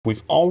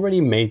We've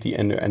already made the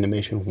ender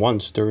animation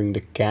once during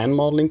the can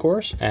modeling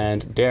course,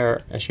 and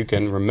there, as you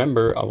can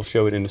remember, I will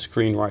show it in the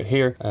screen right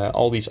here.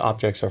 All these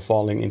objects are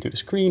falling into the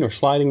screen or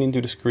sliding into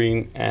the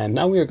screen, and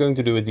now we are going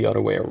to do it the other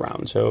way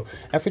around. So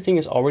everything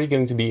is already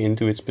going to be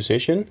into its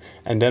position,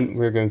 and then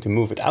we're going to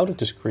move it out of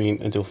the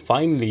screen until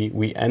finally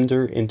we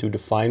enter into the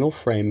final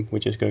frame,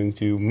 which is going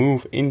to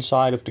move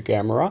inside of the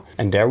camera,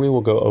 and there we will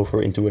go over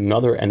into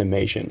another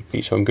animation.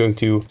 So I'm going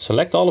to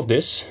select all of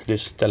this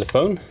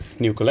telephone,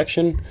 new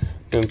collection.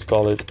 Going to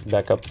call it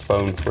backup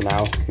phone for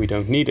now. We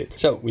don't need it.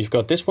 So we've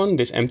got this one,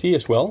 this empty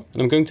as well.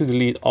 And I'm going to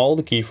delete all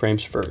the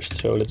keyframes first.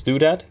 So let's do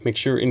that. Make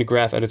sure in the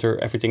graph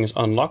editor everything is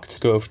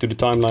unlocked. Go over to the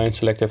timeline,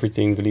 select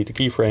everything, delete the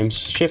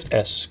keyframes, Shift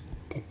S,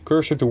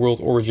 cursor to world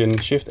origin,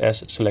 Shift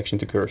S, selection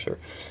to cursor.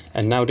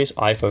 And now this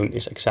iPhone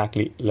is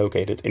exactly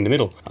located in the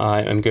middle.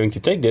 I am going to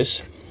take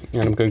this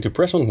and I'm going to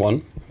press on 1.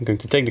 I'm going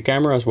to take the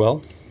camera as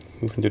well.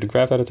 Move into the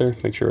graph editor,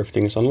 make sure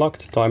everything is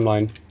unlocked,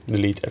 timeline,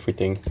 delete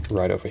everything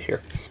right over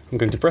here. I'm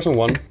going to press on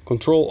 1,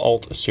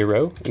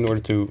 Control-Alt-0 in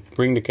order to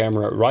bring the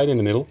camera right in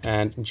the middle,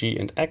 and G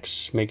and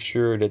X, make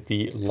sure that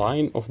the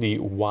line of the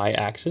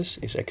Y-axis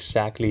is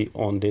exactly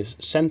on this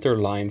center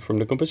line from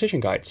the composition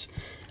guides.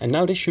 And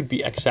now this should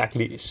be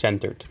exactly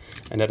centered,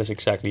 and that is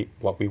exactly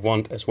what we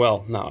want as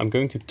well. Now I'm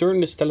going to turn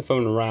this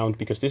telephone around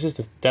because this is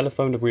the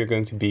telephone that we are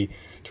going to be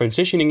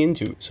transitioning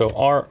into. So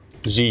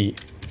RZ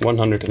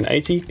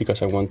 180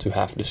 because I want to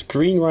have the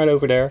screen right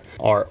over there,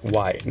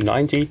 RY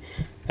 90,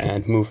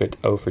 and move it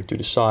over to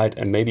the side,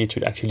 and maybe it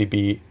should actually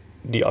be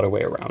the other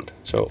way around.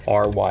 So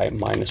RY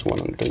minus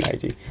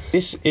 180.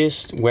 This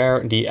is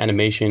where the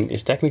animation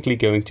is technically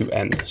going to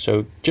end.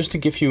 So just to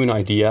give you an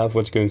idea of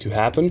what's going to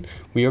happen,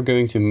 we are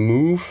going to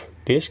move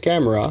this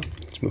camera,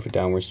 let's move it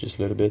downwards just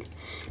a little bit.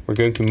 We're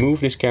going to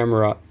move this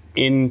camera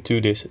into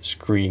this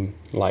screen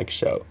like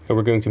so. So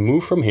we're going to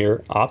move from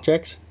here,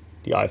 objects,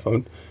 the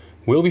iPhone,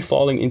 will be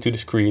falling into the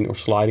screen or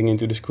sliding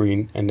into the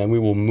screen, and then we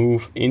will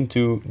move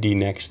into the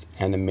next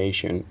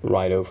animation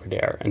right over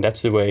there. And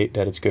that's the way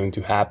that it's going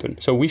to happen.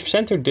 So we've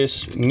centered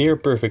this near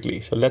perfectly.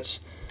 So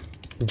let's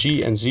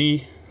G and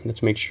Z,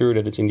 let's make sure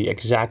that it's in the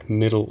exact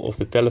middle of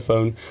the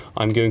telephone.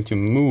 I'm going to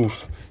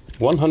move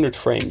 100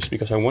 frames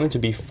because I want it to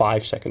be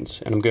 5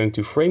 seconds, and I'm going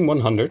to frame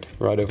 100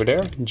 right over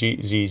there,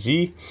 G, Z,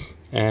 Z,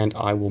 and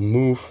I will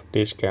move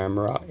this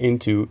camera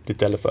into the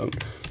telephone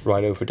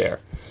right over there.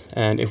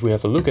 And if we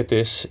have a look at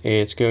this,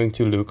 it's going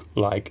to look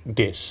like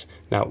this.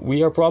 Now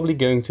we are probably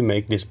going to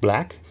make this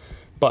black,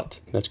 but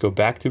let's go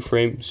back to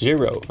frame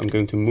 0. I'm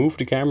going to move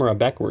the camera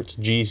backwards,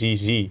 G, Z,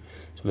 Z.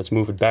 So let's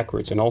move it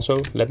backwards, and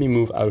also let me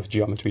move out of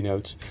geometry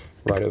nodes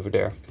right over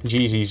there.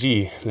 G, Z,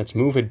 Z, let's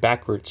move it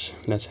backwards.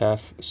 Let's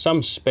have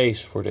some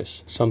space for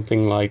this.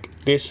 Something like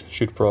this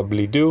should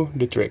probably do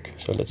the trick.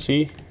 So let's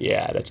see.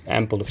 Yeah, that's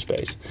ample of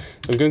space.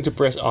 So I'm going to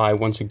press I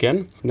once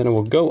again. And then I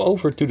will go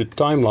over to the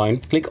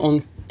timeline, click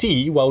on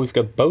T while we've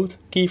got both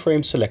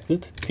keyframes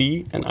selected,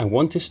 T, and I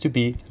want this to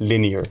be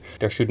linear.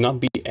 There should not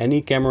be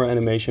any camera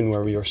animation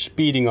where we are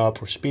speeding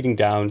up or speeding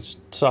down,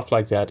 stuff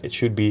like that. It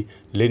should be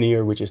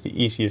linear, which is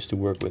the easiest to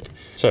work with.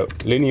 So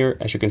linear,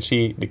 as you can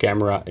see, the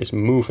camera is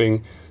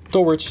moving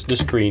towards the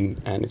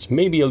screen, and it's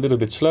maybe a little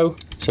bit slow.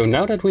 So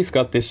now that we've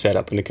got this set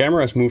up and the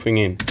camera is moving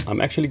in,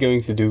 I'm actually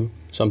going to do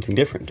something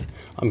different.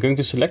 I'm going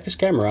to select this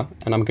camera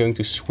and I'm going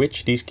to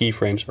switch these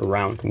keyframes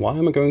around. Why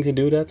am I going to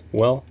do that?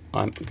 Well,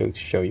 I'm going to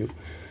show you.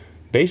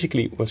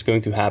 Basically, what's going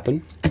to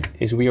happen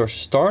is we are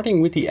starting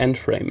with the end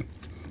frame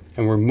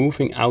and we're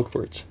moving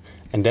outwards.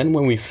 And then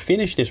when we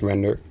finish this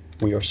render,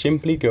 we are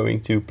simply going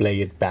to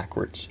play it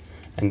backwards.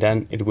 And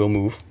then it will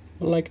move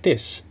like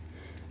this.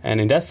 And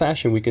in that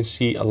fashion, we can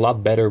see a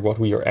lot better what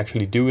we are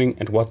actually doing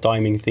and what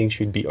timing things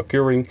should be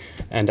occurring.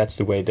 And that's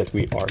the way that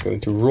we are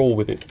going to roll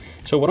with it.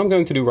 So what I'm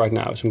going to do right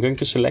now is I'm going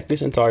to select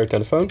this entire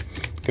telephone,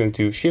 going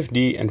to Shift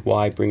D and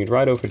Y, bring it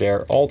right over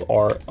there, Alt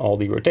R, all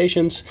the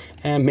rotations.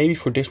 And maybe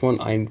for this one,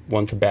 I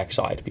want the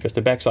backside because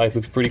the backside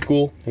looks pretty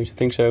cool. Don't you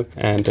think so?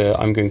 And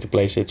I'm going to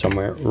place it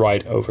somewhere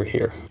right over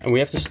here. And we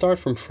have to start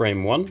from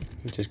frame 1,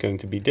 which is going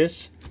to be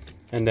this.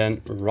 And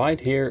then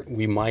right here,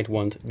 we might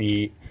want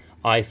the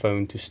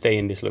iPhone to stay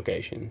in this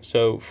location.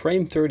 So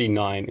frame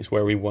 39 is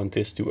where we want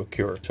this to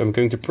occur. So I'm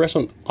going to press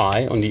on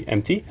I on the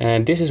empty,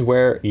 and this is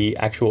where the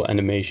actual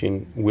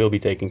animation will be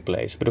taking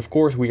place. But of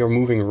course we are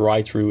moving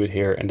right through it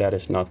here, and that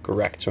is not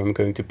correct. So I'm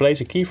going to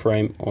place a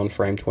keyframe on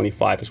frame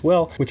 25 as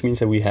well, which means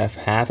that we have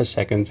half a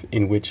second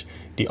in which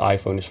the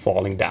iPhone is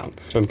falling down.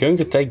 So I'm going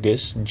to take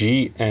this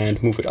G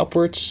and move it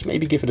upwards,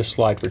 maybe give it a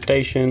slight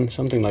rotation,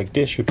 something like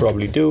this should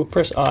probably do.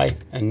 Press I,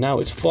 and now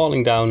it's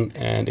falling down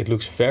and it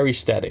looks very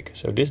static.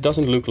 So this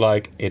doesn't look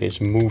like it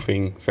is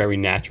moving very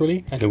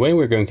naturally. And the way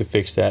we're going to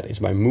fix that is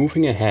by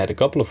moving ahead a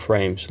couple of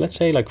frames, let's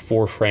say like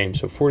 4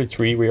 frames. So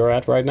 43 we are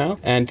at right now.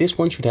 And this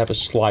one should have a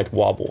slight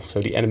wobble.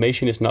 So the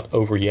animation is not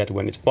over yet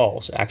when it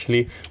falls.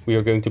 Actually, we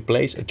are going to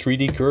place a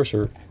 3D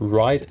cursor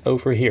right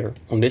over here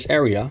on this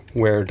area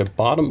where the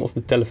bottom of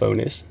the telephone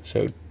is.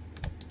 So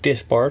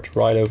this part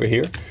right over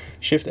here.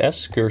 Shift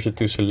S, cursor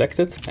to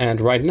selected.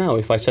 And right now,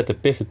 if I set the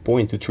pivot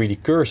point to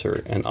 3D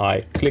cursor and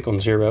I click on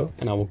 0,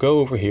 and I will go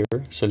over here,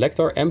 select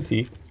our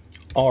empty,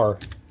 R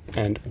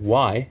and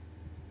Y,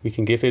 we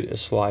can give it a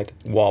slight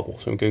wobble.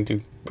 So I'm going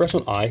to press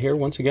on I here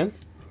once again.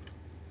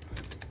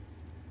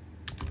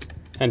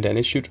 And then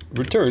it should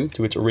return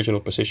to its original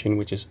position,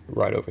 which is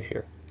right over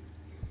here.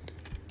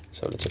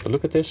 So let's have a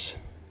look at this.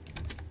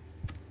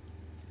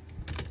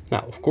 Now,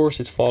 of course,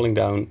 it's falling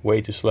down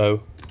way too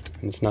slow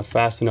and it's not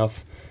fast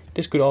enough.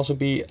 This could also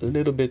be a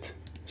little bit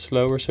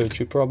slower, so it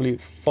should probably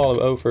follow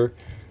over,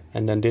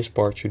 and then this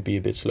part should be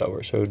a bit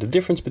slower. So the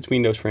difference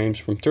between those frames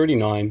from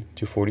 39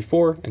 to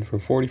 44 and from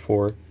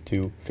 44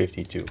 to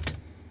 52.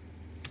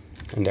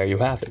 And there you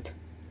have it.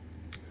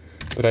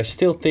 But I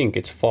still think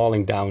it's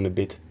falling down a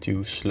bit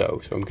too slow.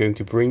 So I'm going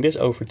to bring this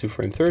over to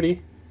frame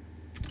 30.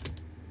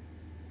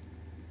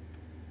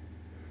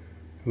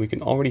 We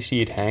can already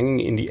see it hanging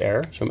in the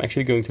air. So I'm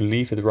actually going to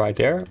leave it right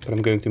there, but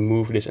I'm going to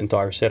move this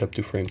entire setup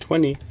to frame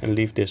 20 and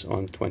leave this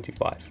on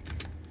 25.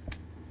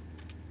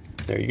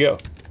 There you go.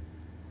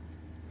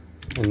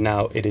 And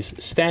now it is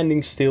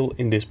standing still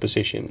in this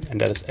position, and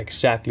that is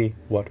exactly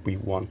what we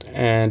want.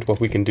 And what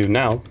we can do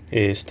now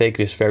is take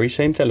this very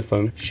same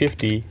telephone, Shift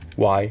D,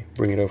 Y,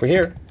 bring it over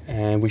here,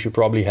 and we should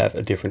probably have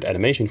a different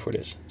animation for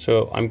this.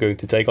 So I'm going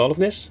to take all of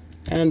this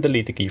and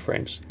delete the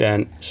keyframes.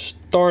 Then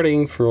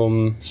starting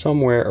from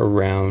somewhere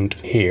around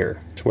here,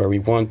 it's where we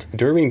want,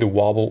 during the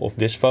wobble of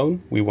this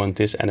phone, we want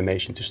this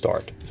animation to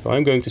start. So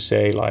I'm going to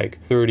say like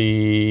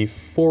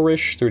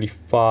 34-ish,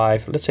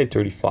 35, let's say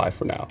 35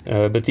 for now.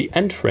 But the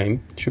end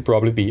frame should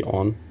probably be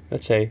on,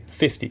 let's say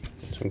 50.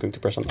 So I'm going to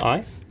press on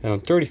I, and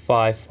on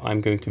 35, I'm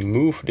going to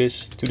move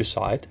this to the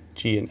side,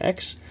 G and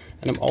X,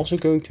 and I'm also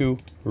going to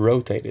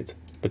rotate it,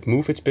 but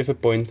move its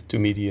pivot point to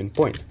median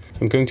point. So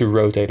I'm going to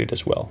rotate it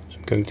as well. So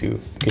I'm going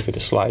to give it a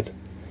slight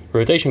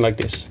rotation like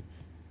this.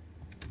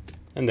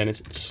 And then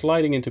it's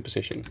sliding into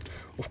position.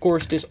 Of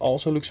course, this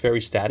also looks very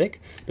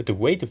static, but the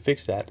way to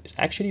fix that is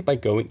actually by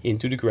going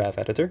into the graph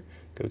editor.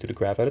 Go to the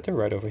graph editor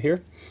right over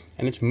here,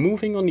 and it's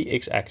moving on the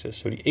X-axis.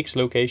 So the X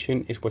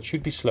location is what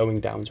should be slowing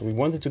down. So we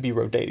want it to be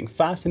rotating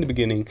fast in the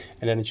beginning,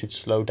 and then it should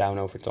slow down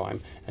over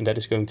time. And that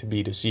is going to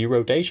be the Z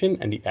rotation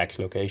and the X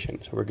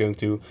location. So we're going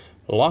to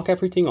lock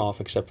everything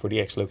off except for the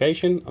X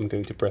location. I'm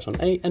going to press on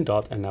A and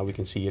dot, and now we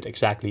can see it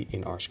exactly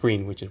in our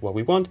screen, which is what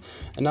we want.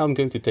 And now I'm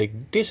going to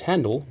take this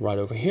handle right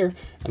over here,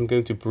 and I'm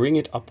going to bring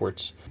it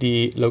upwards.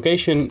 The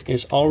location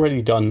is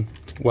already done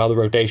while the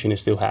rotation is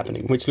still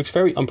happening, which looks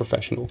very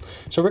unprofessional.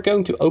 So we're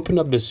going to open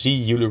up the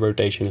Z Euler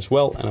rotation as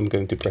well, and I'm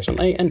going to press on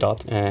A and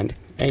dot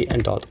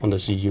on the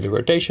Z Euler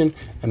rotation,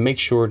 and make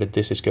sure that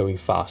this is going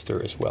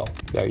faster as well.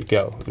 There you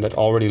go. And that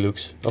already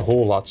looks a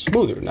whole lot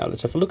smoother. Now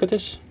let's have a look at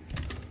this.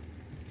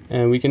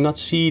 And we cannot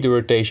see the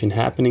rotation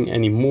happening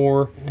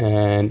anymore.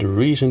 And the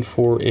reason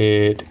for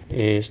it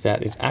is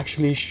that it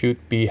actually should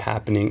be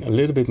happening a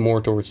little bit more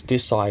towards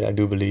this side, I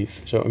do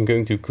believe. So I'm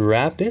going to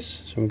grab this.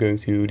 So I'm going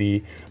to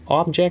the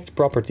Object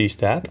Properties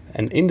tab,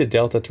 and in the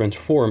Delta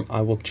Transform,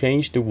 I will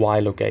change the Y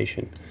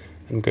location.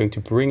 I'm going to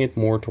bring it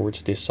more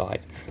towards this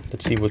side.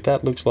 Let's see what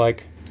that looks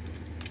like.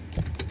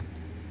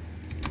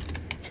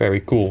 Very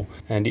cool.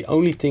 And the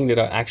only thing that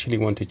I actually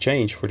want to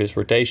change for this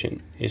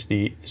rotation is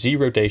the Z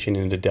rotation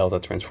in the Delta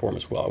Transform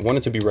as well. I want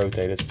it to be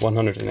rotated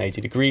 180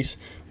 degrees.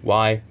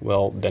 Why?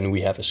 Well, then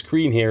we have a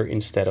screen here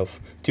instead of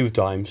 2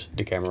 times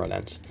the camera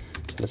lens.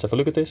 So let's have a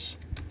look at this.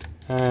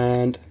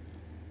 And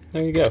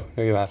there you go,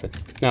 there you have it.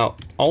 Now,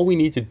 all we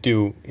need to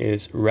do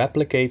is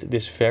replicate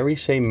this very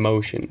same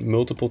motion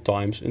multiple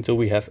times until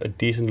we have a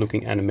decent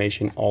looking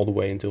animation all the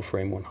way until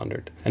frame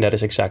 100. And that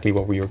is exactly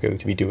what we are going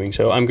to be doing.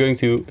 So I'm going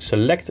to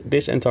select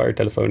this entire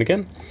telephone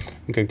again.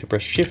 I'm going to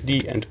press Shift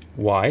D and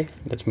Y.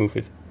 Let's move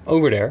it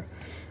over there.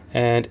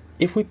 And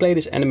if we play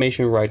this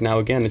animation right now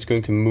again, it's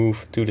going to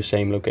move to the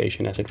same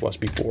location as it was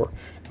before.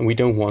 And we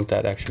don't want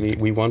that actually.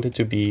 We want it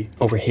to be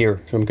over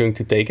here. So I'm going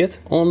to take it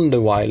on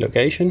the Y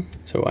location.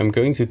 So I'm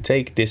going to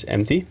take this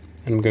empty,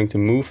 and I'm going to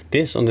move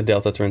this on the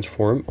Delta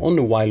Transform on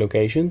the Y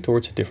location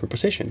towards a different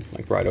position,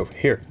 like right over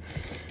here.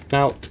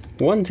 Now,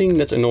 one thing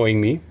that's annoying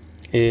me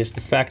is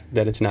the fact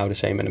that it's now the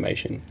same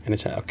animation, and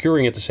it's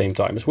occurring at the same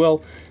time as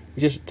well,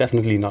 which is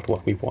definitely not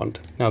what we want.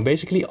 Now,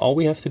 basically all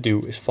we have to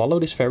do is follow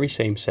this very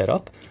same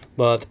setup,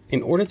 but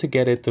in order to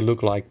get it to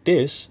look like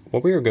this,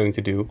 what we are going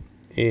to do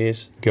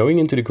is going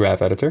into the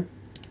graph editor.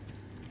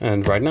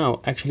 And right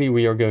now, actually,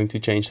 we are going to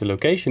change the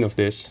location of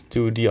this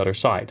to the other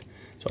side.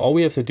 So all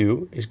we have to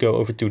do is go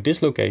over to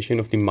this location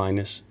of the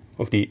minus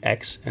of the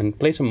X and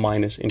place a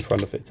minus in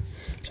front of it.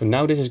 So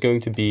now this is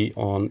going to be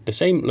on the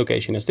same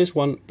location as this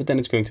one, but then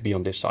it's going to be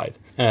on this side.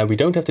 We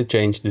don't have to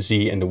change the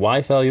Z and the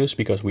Y values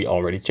because we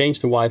already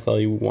changed the Y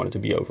value. We want it to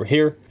be over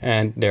here.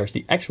 And there's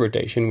the X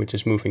rotation, which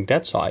is moving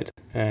that side.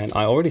 And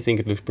I already think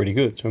it looks pretty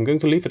good. So I'm going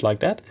to leave it like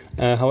that.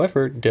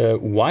 However, the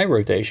Y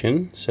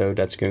rotation, so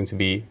that's going to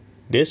be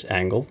this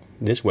angle,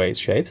 this way it's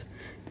shaped,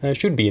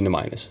 should be in the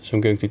minus. So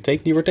I'm going to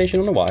take the rotation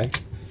on the Y,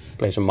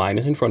 place a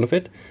minus in front of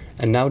it.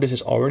 And now this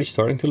is already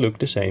starting to look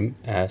the same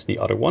as the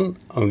other one,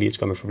 only it's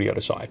coming from the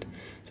other side.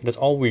 So that's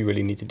all we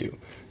really need to do.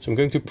 So I'm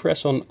going to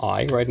press on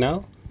I right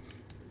now.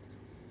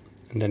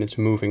 And then it's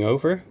moving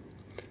over,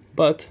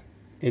 but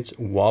it's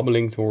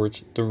wobbling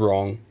towards the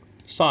wrong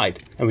side.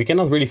 And we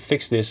cannot really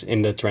fix this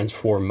in the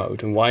transform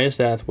mode. And why is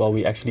that? Well,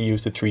 we actually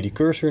use the 3D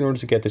cursor in order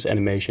to get this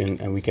animation,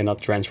 and we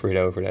cannot transfer it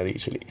over that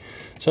easily.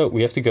 So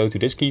we have to go to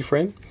this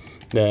keyframe,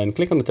 then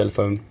click on the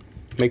telephone,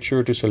 make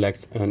sure to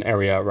select an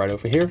area right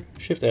over here,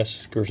 Shift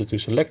S, cursor to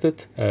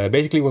selected.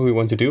 Basically what we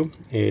want to do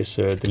is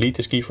delete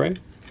this keyframe,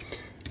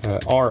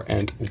 R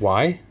and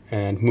Y,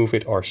 and move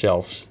it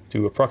ourselves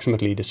to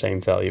approximately the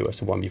same value as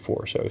the one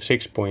before. So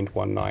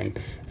 6.19,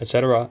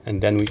 etc.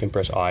 And then we can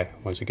press I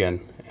once again,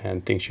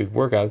 and things should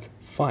work out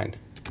fine.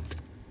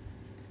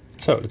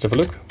 So let's have a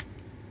look.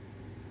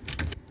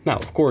 Now,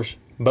 of course,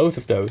 both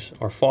of those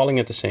are falling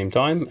at the same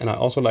time, and I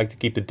also like to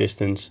keep the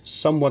distance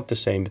somewhat the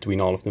same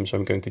between all of them. So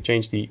I'm going to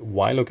change the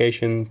Y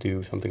location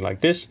to something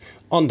like this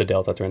on the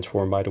delta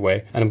transform, by the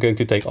way. And I'm going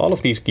to take all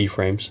of these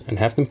keyframes and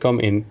have them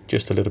come in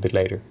just a little bit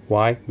later.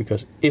 Why?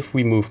 Because if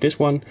we move this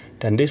one,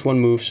 then this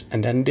one moves,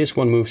 and then this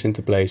one moves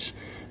into place,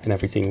 and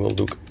everything will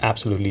look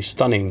absolutely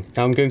stunning.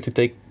 Now I'm going to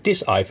take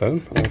this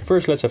iPhone. Well,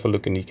 first let's have a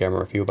look in the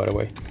camera view, by the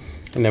way.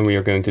 And then we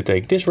are going to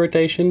take this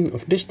rotation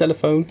of this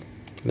telephone.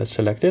 Let's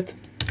select it.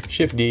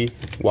 Shift D,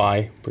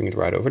 Y, bring it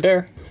right over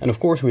there. And of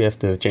course we have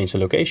to change the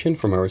location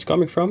from where it's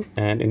coming from.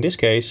 And in this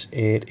case,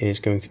 it is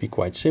going to be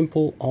quite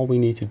simple. All we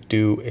need to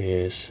do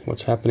is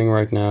what's happening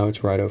right now.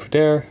 It's right over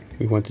there.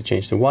 We want to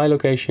change the Y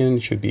location.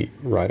 It should be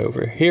right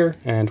over here.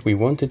 And we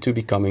want it to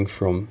be coming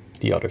from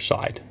the other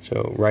side.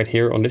 So right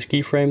here on this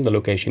keyframe, the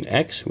location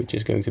X, which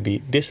is going to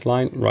be this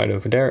line right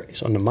over there,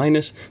 is on the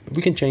minus, but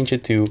we can change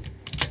it to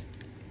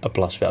a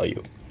plus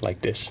value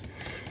like this.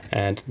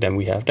 And then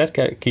we have that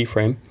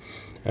keyframe.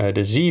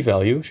 The Z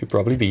value should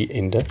probably be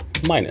in the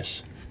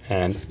minus.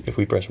 And if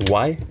we press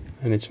Y,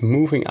 and it's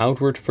moving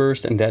outward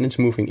first and then it's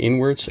moving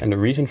inwards. And the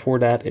reason for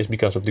that is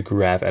because of the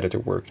graph editor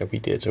work that we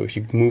did. So if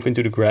you move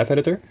into the graph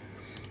editor,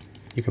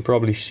 you can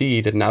probably see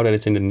that now that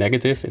it's in the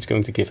negative, it's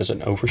going to give us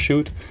an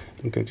overshoot.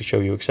 I'm going to show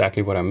you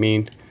exactly what I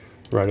mean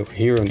right over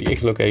here on the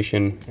X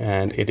location,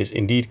 and it is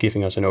indeed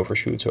giving us an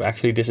overshoot. So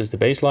actually this is the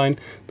baseline,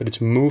 but it's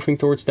moving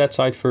towards that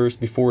side first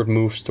before it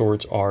moves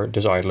towards our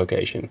desired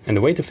location. And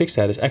the way to fix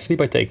that is actually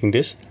by taking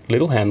this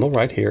little handle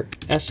right here,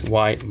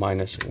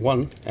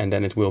 SY-1, and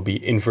then it will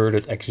be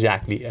inverted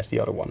exactly as the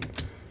other one.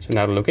 So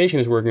now the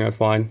location is working out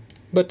fine,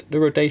 but the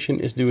rotation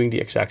is doing the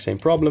exact same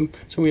problem.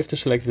 So we have to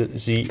select the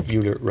Z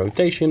Euler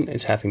rotation.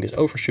 It's having this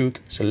overshoot.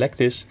 Select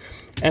this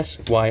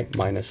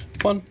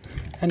SY-1,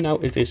 and now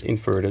it is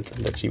inverted.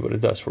 Let's see what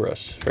it does for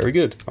us. Very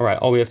good. All right,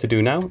 all we have to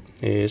do now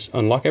is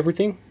unlock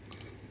everything,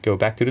 go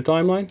back to the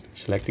timeline,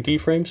 select the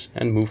keyframes,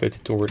 and move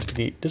it toward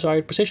the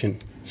desired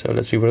position. So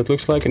let's see what it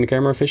looks like in the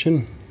camera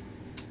vision.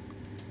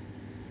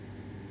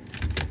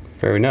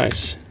 Very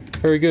nice.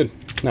 Very good.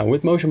 Now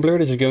with motion blur,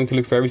 this is going to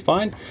look very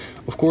fine.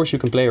 Of course, you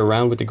can play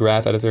around with the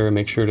graph editor and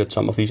make sure that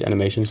some of these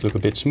animations look a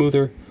bit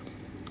smoother,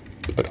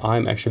 but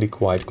I'm actually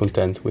quite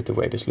content with the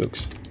way this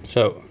looks.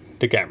 So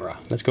the camera,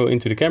 let's go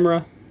into the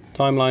camera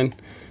timeline.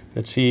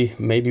 Let's see,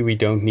 maybe we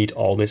don't need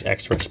all this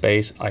extra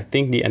space. I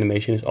think the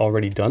animation is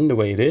already done the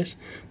way it is,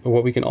 but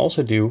what we can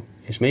also do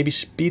is maybe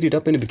speed it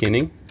up in the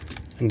beginning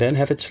and then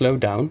have it slow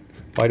down.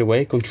 By the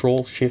way,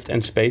 Control, Shift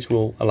and Space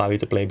will allow you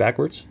to play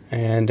backwards,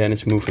 and then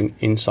it's moving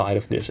inside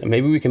of this. And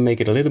maybe we can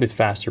make it a little bit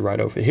faster right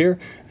over here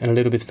and a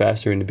little bit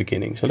faster in the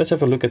beginning. So let's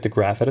have a look at the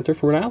graph editor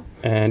for now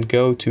and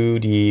go to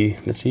the,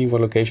 let's see, what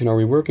location are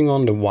we working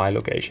on? The Y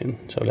location.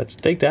 So let's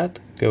take that,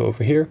 go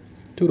over here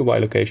to the Y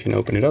location,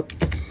 open it up,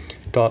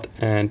 dot,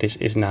 and this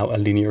is now a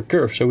linear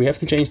curve. So we have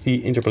to change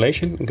the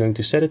interpolation. I'm going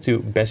to set it to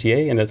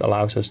Bezier, and that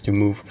allows us to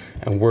move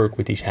and work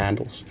with these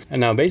handles. And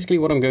now basically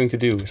what I'm going to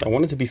do is I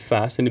want it to be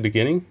fast in the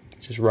beginning,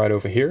 which is right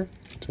over here.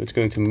 So it's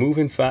going to move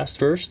in fast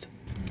first.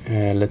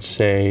 And let's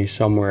say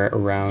somewhere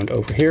around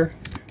over here,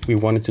 we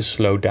want it to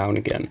slow down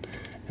again.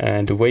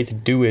 And the way to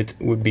do it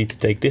would be to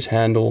take this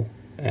handle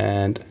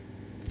and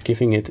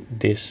giving it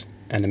this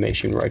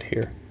animation right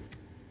here.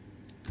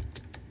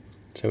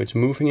 So it's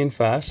moving in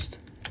fast,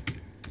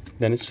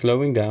 then it's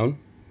slowing down,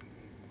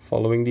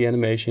 following the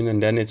animation,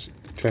 and then it's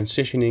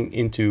transitioning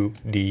into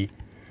the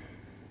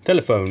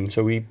telephone.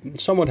 So we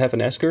somewhat have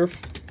an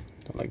S-curve,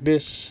 like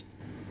this.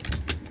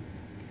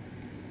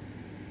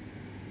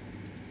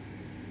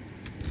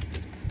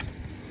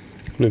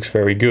 Looks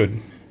very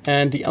good.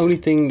 And the only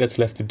thing that's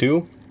left to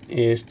do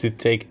is to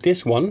take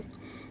this one,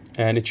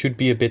 and it should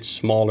be a bit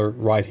smaller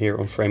right here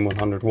on frame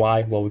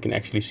 100Y. Well, we can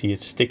actually see it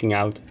sticking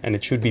out, and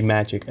it should be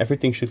magic.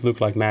 Everything should look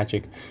like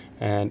magic,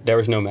 and there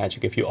is no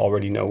magic if you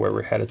already know where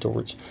we're headed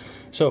towards.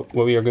 So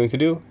what we are going to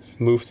do,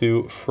 move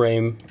to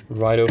frame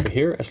right over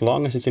here, as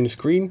long as it's in the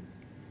screen.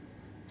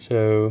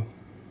 So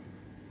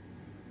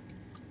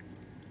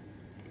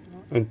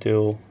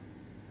until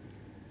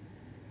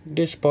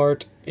this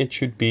part, it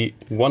should be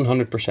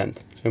 100%.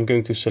 So I'm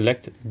going to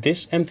select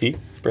this empty,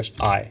 press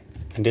I,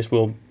 and this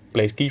will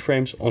place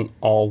keyframes on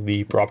all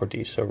the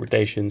properties. So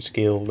rotation,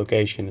 scale,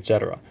 location,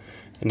 etc.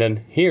 And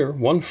then here,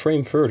 one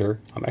frame further,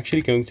 I'm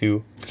actually going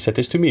to set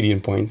this to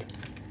median point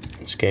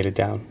and scale it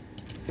down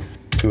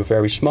to a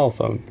very small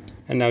phone.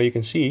 And now you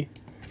can see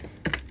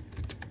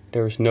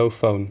there is no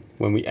phone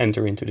when we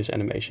enter into this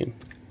animation.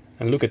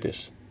 And look at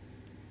this.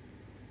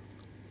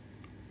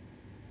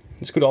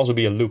 This could also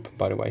be a loop,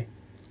 by the way,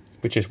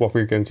 which is what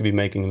we're going to be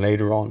making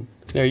later on.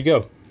 There you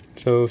go.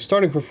 So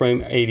starting from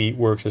frame 80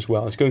 works as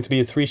well. It's going to be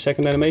a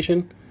 3-second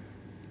animation.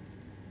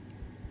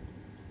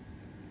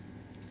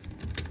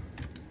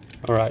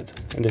 All right,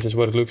 and this is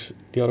what it looks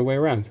the other way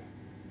around.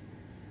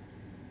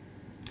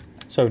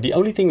 So the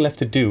only thing left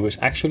to do is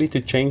actually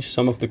to change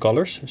some of the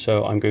colors.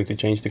 So I'm going to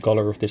change the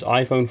color of this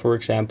iPhone, for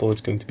example.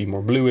 It's going to be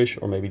more bluish,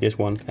 or maybe this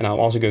one. And I'm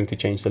also going to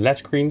change the LED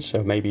screen.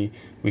 So maybe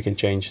we can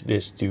change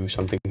this to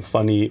something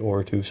funny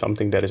or to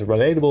something that is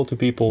relatable to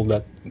people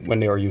that when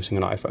they are using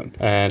an iPhone.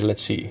 And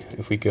let's see,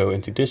 if we go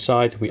into this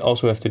side, we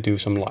also have to do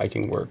some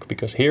lighting work,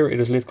 because here it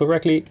is lit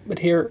correctly, but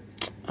here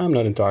I'm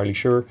not entirely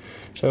sure.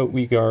 So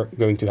we are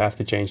going to have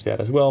to change that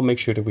as well. Make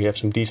sure that we have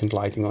some decent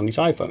lighting on these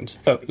iPhones.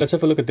 So let's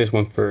have a look at this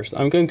one first.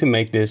 I'm going to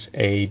make this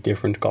a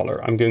different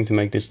color. I'm going to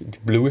make this the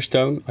bluish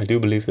tone. I do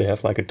believe they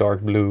have like a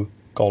dark blue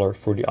color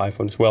for the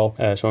iPhone as well.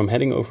 So I'm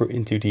heading over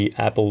into the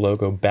Apple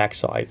logo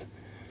backside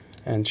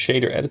and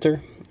shader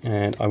editor.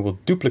 And I will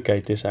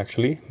duplicate this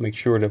actually. Make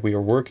sure that we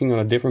are working on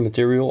a different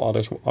material.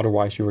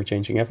 Otherwise you are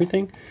changing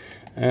everything.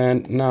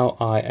 And now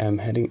I am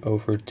heading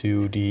over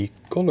to the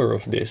color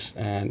of this,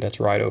 and that's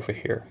right over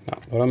here. Now,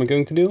 what am I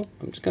going to do?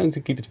 I'm just going to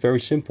keep it very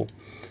simple.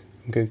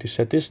 I'm going to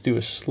set this to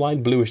a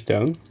slight bluish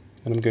tone,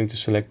 and I'm going to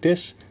select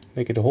this,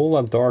 make it a whole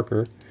lot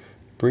darker,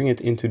 bring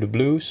it into the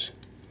blues,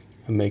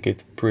 and make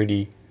it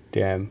pretty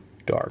damn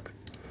dark.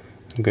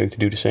 I'm going to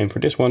do the same for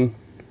this one.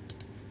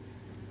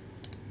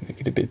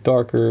 Make it a bit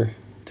darker.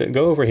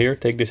 Go over here,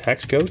 take this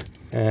hex code,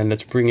 and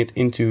let's bring it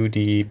into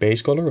the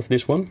base color of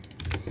this one.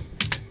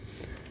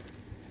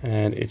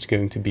 And it's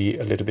going to be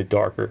a little bit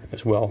darker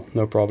as well,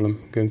 no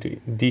problem. I'm going to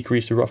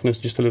decrease the roughness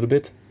just a little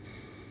bit.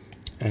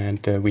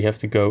 And we have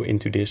to go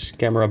into this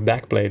camera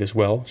backplate as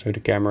well. So the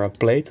camera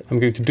plate, I'm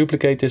going to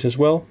duplicate this as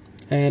well.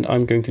 And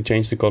I'm going to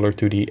change the color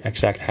to the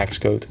exact hex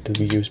code that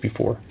we used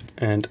before.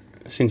 And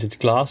since it's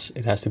glass,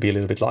 it has to be a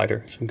little bit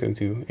lighter. So I'm going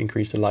to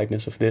increase the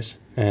lightness of this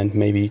and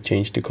maybe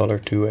change the color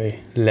to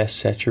a less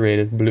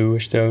saturated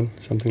bluish tone,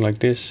 something like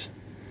this.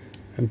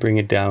 And bring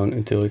it down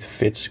until it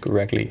fits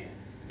correctly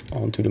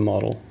onto the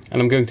model.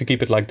 And I'm going to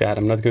keep it like that.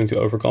 I'm not going to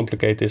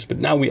overcomplicate this, but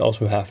now we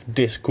also have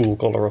this cool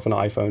color of an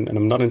iPhone, and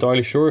I'm not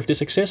entirely sure if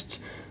this exists,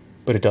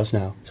 but it does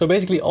now. So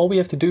basically all we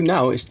have to do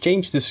now is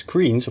change the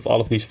screens of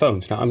all of these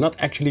phones. Now I'm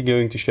not actually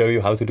going to show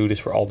you how to do this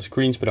for all the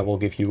screens, but I will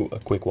give you a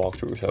quick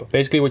walkthrough. So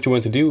basically what you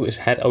want to do is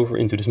head over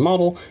into this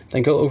model,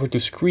 then go over to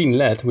screen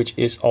LED, which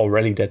is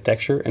already that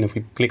texture. And if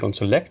we click on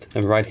select,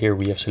 and right here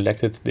we have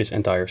selected this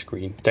entire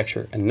screen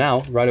texture. And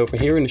now right over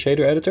here in the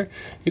shader editor,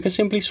 you can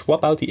simply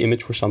swap out the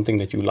image for something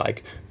that you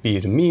like, be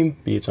it a meme,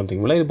 be it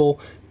something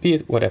relatable, be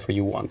it whatever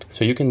you want.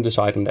 So you can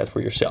decide on that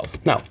for yourself.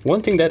 Now,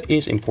 one thing that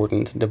is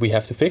important that we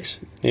have to fix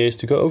is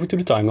to go over to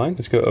the timeline.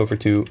 Let's go over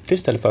to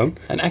this telephone.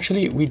 And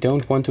actually we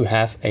don't want to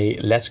have a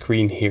LED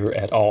screen here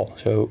at all.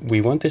 So we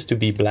want this to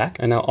be black.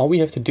 And now all we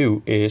have to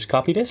do is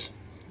copy this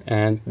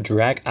and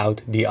drag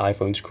out the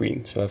iPhone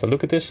screen. So have a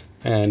look at this.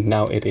 And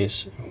now it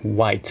is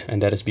white.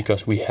 And that is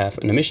because we have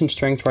an emission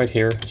strength right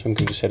here. So I'm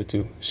going to set it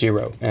to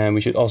 0. And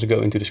we should also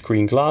go into the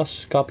screen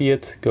glass, copy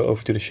it, go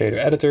over to the shader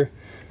editor,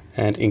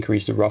 and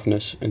increase the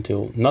roughness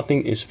until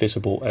nothing is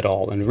visible at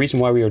all. And the reason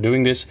why we are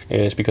doing this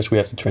is because we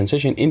have to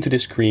transition into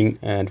this screen,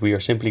 and we are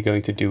simply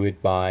going to do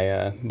it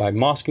by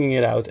masking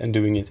it out and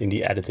doing it in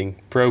the editing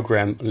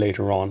program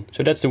later on.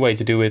 So that's the way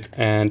to do it,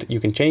 and you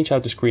can change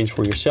out the screens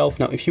for yourself.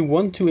 Now if you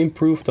want to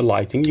improve the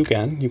lighting, you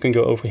can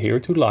go over here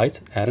to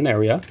light, add an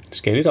area,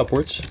 scale it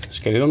upwards,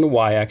 scale it on the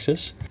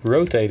y-axis,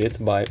 rotate it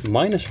by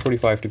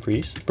 -45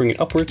 degrees, bring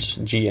it upwards,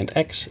 G and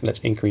X. Let's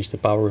increase the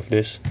power of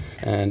this,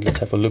 and let's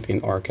have a look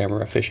in our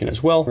camera efficient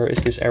as well. Where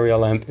is this area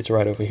lamp? It's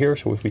right over here.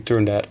 So if we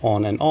turn that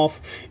on and off,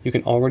 you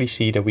can already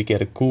see that we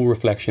get a cool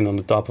reflection on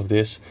the top of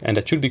this, and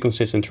that should be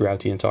consistent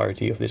throughout the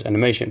entirety of this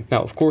animation.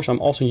 Now, of course, I'm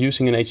also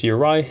using an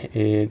HDRI.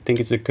 I think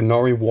it's the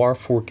Canary War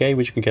 4K,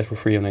 which you can get for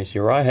free on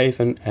HDRI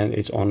Haven, and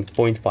it's on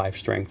 0.5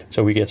 strength.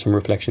 So we get some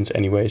reflections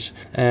anyways.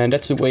 And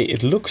that's the way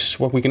it looks.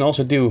 What we can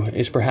also do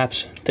is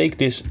perhaps take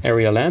this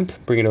area lamp,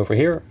 bring it over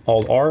here,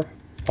 Alt R,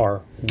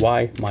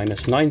 RY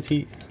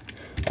 -90,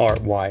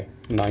 RY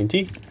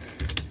 90.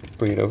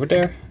 Bring it over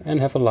there and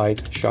have a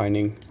light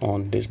shining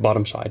on this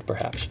bottom side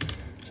perhaps.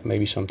 So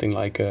maybe something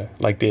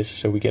like this.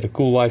 So we get a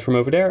cool light from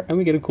over there and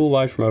we get a cool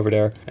light from over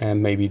there.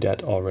 And maybe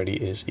that already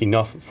is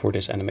enough for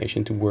this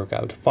animation to work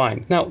out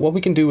fine. Now what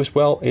we can do as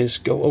well is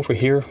go over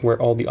here where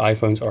all the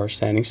iPhones are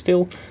standing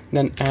still.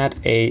 Then add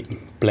a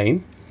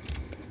plane.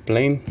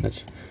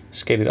 Let's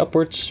scale it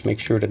upwards.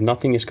 Make sure that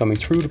nothing is coming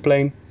through the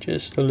plane.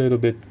 Just a little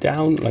bit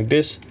down like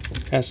this.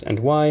 S and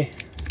Y,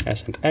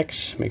 S and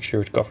X. Make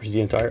sure it covers the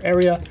entire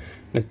area.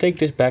 Then take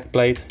this back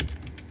plate,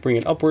 bring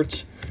it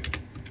upwards,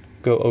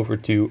 go over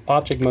to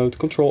object mode,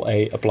 Control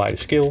A, apply the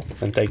scale,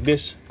 then take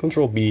this,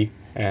 Control B,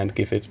 and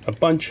give it a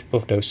bunch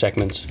of those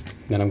segments.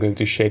 Then I'm going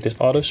to shade this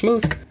auto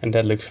smooth, and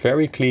that looks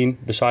very clean,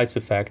 besides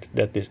the fact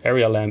that this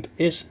area lamp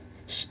is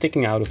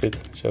sticking out of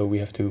it. So we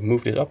have to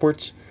move this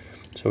upwards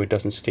so it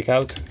doesn't stick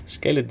out,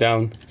 scale it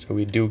down so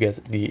we do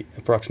get the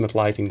approximate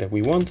lighting that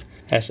we want.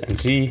 S and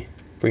Z,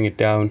 bring it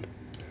down.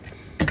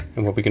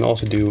 And what we can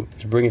also do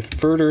is bring it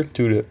further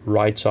to the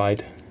right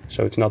side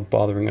so it's not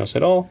bothering us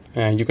at all.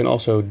 And you can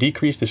also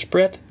decrease the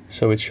spread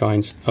so it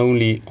shines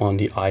only on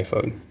the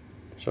iPhone.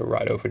 So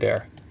right over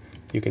there,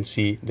 you can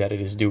see that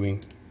it is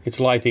doing its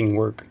lighting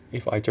work.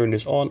 If I turn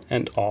this on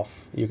and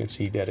off, you can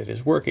see that it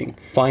is working.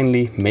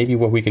 Finally, maybe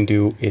what we can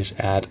do is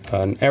add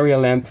an area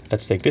lamp.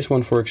 Let's take this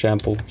one for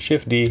example,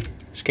 Shift D,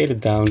 scale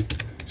it down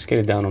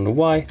on the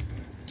Y.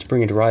 Let's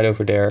bring it right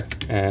over there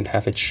and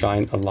have it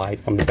shine a light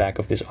on the back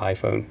of this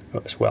iPhone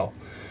as well.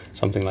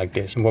 Something like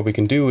this. And what we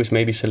can do is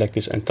maybe select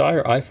this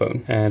entire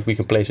iPhone and we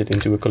can place it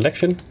into a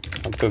collection.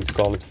 I'm going to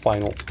call it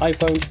Final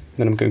iPhone.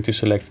 Then I'm going to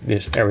select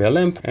this area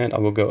lamp and I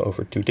will go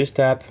over to this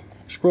tab,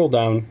 scroll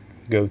down,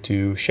 go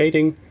to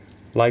shading,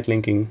 light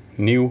linking,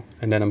 new,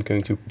 and then I'm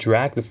going to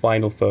drag the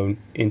final phone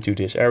into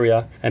this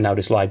area. And now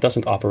this light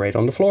doesn't operate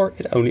on the floor,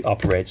 it only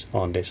operates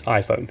on this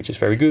iPhone, which is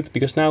very good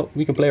because now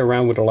we can play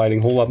around with the lighting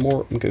a whole lot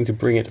more. I'm going to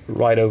bring it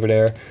right over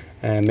there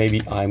and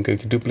maybe I'm going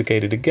to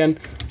duplicate it again,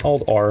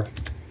 Alt R,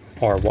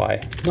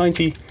 RY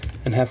 90,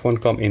 and have one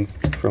come in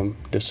from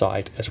the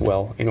side as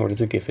well in order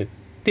to give it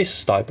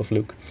this type of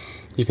look.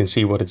 You can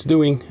see what it's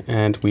doing,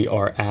 and we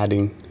are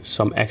adding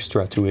some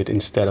extra to it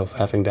instead of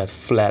having that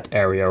flat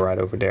area right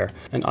over there.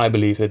 And I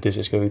believe that this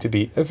is going to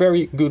be a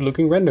very good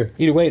looking render.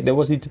 Either way, that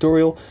was the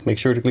tutorial. Make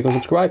sure to click on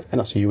subscribe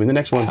and I'll see you in the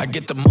next one. I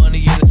get the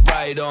money and it's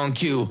right on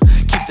cue.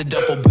 Keep the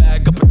duffel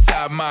bag up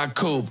inside my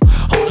coupe.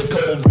 Hold a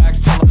couple racks,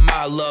 tell them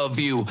I love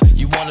you.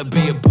 You wanna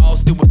be a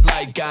boss, do it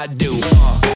like I do.